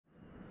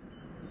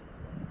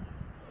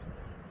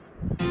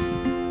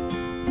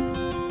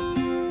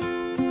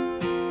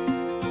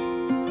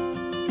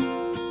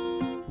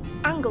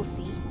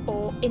Anglesey,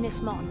 or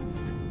Ynys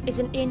is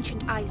an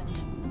ancient island.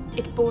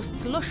 It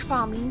boasts lush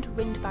farmland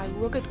ringed by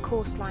rugged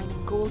coastline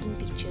and golden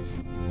beaches.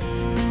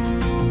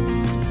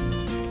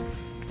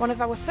 One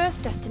of our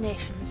first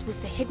destinations was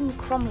the hidden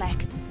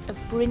cromlech of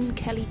Bryn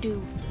Kelly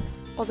Dhu,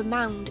 or the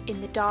mound in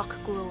the Dark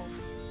Grove.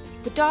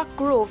 The Dark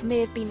Grove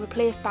may have been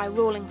replaced by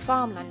rolling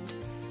farmland,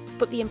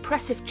 but the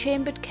impressive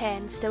chambered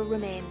cairn still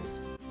remains.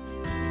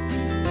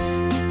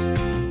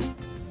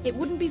 It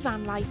wouldn't be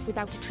Vanlife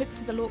without a trip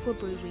to the local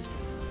brewery,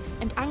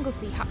 and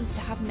Anglesey happens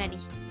to have many.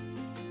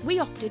 We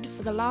opted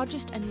for the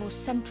largest and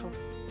most central,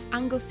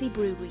 Anglesey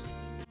Brewery.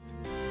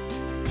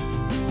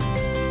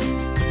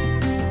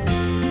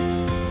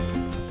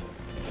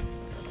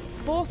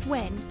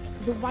 Porthwen,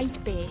 the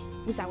White Bay,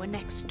 was our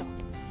next stop.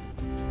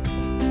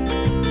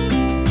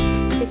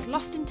 This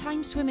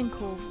lost-in-time swimming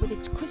cove with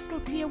its crystal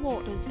clear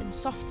waters and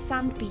soft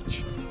sand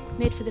beach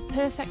made for the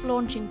perfect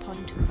launching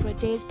point for a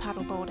day's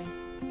paddleboarding.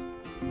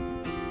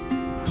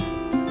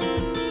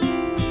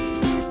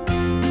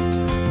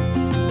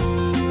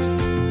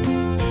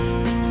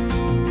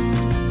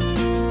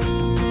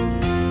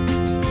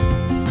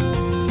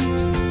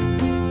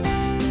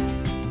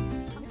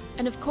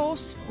 And of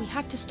course, we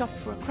had to stop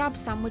for a crab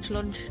sandwich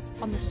lunch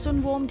on the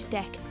sun-warmed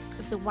deck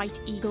of the White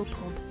Eagle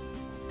pub.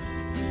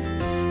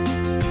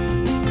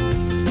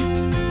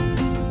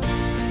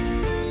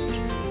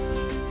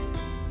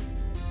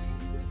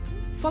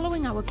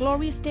 Following our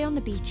glorious day on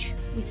the beach,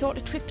 we thought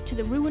a trip to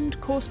the ruined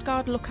Coast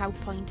Guard lookout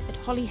point at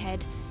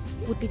Holyhead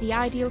would be the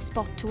ideal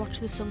spot to watch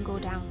the sun go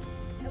down.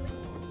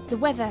 The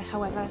weather,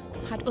 however,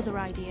 had other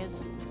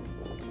ideas.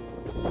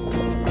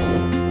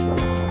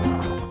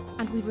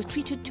 And we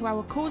retreated to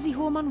our cosy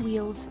home on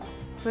wheels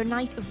for a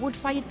night of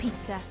wood-fired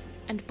pizza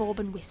and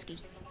bourbon whiskey.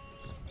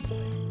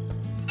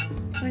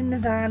 We're in the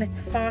van, it's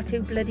far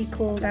too bloody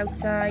cold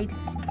outside.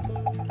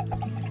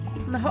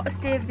 On the hottest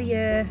day of the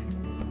year,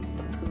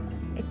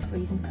 it's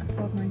freezing. I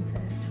brought mine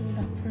first. Hold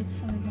that for a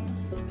second.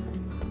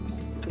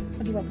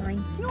 What do you want,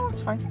 mine? No,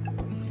 it's fine.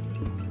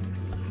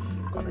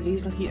 Got the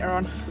diesel heater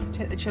on.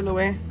 Take the chill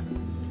away.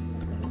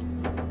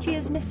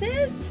 Cheers,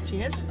 missus.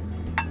 Cheers.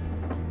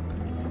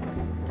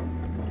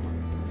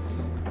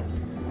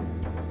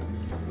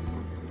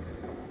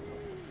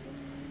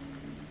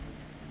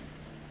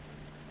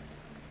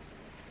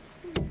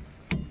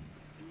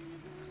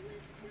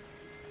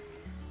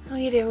 How are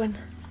you doing?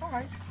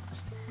 Alright.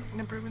 Just eating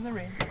a brew in the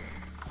rain.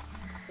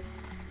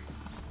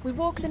 We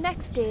woke the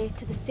next day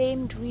to the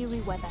same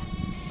dreary weather.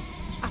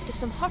 After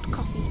some hot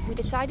coffee, we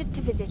decided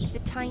to visit the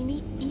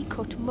tiny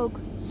E-Cut Mug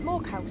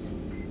Smokehouse,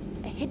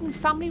 a hidden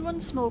family-run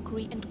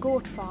smokery and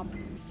goat farm,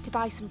 to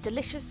buy some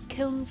delicious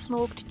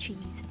kiln-smoked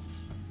cheese.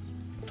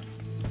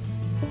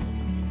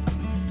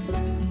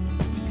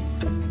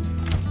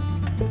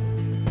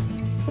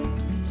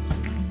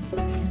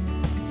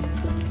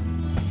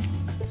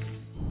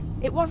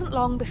 It wasn't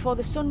long before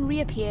the sun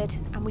reappeared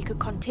and we could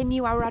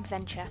continue our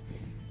adventure,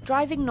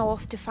 driving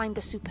north to find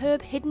the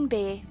superb hidden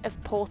bay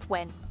of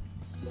Porthwen.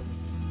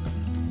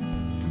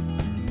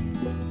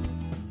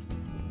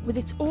 With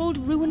its old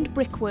ruined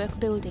brickwork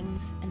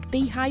buildings and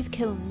beehive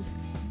kilns,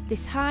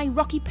 this high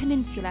rocky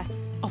peninsula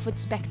offered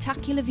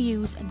spectacular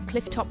views and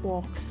cliff-top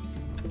walks.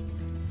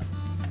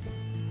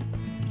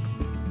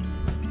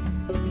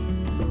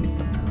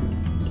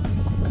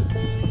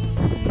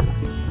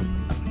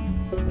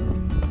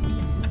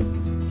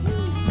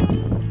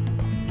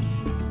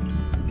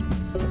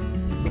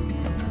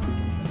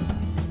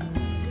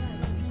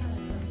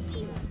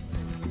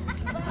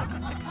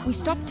 We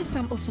stopped to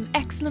sample some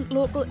excellent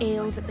local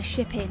ales at the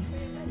Ship Inn,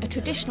 a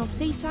traditional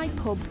seaside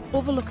pub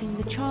overlooking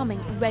the charming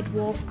Red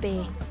Wharf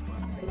Bay.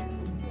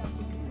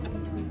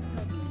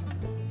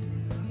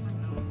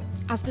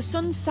 As the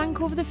sun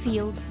sank over the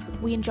fields,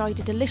 we enjoyed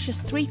a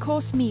delicious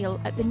three-course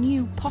meal at the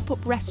new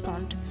pop-up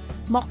restaurant,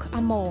 Mock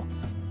a More,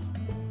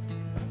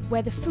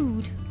 where the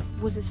food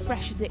was as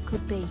fresh as it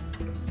could be.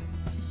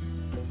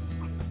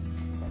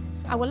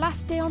 Our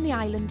last day on the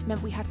island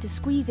meant we had to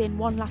squeeze in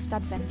one last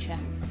adventure.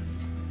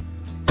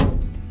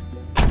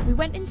 We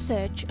went in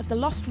search of the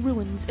lost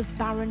ruins of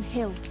Barron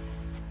Hill.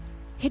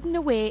 Hidden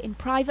away in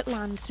private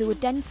land through a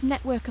dense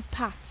network of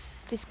paths,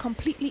 this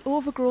completely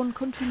overgrown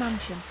country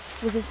mansion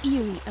was as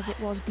eerie as it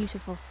was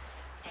beautiful.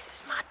 This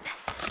is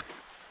madness.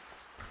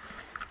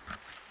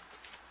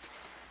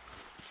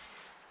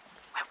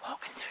 We're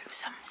walking through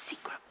some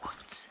secret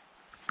woods.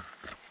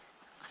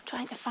 I'm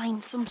trying to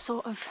find some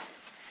sort of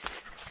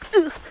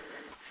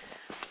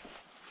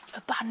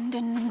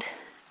abandoned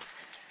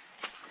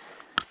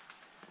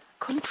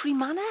country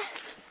manor,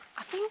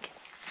 I think.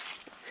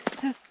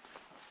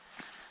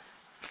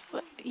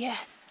 But yeah,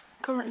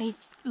 currently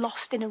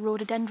lost in a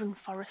rhododendron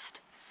forest,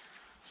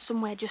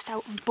 somewhere just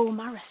out of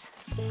Beaumaris.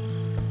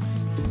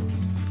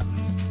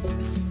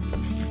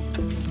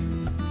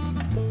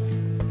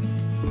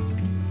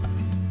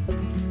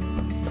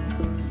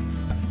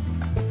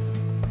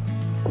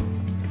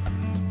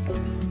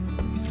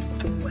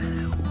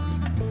 Wow.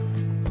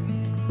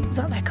 Was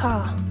that their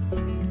car?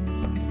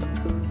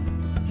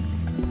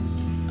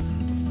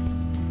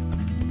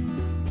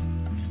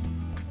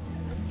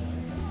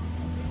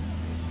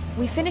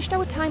 We finished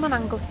our time on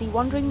Anglesey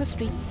wandering the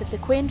streets of the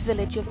quaint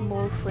village of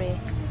Moelfray,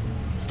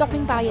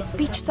 stopping by its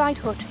beachside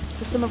hut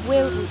for some of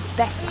Wales's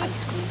best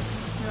ice cream.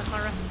 You're a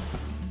horror.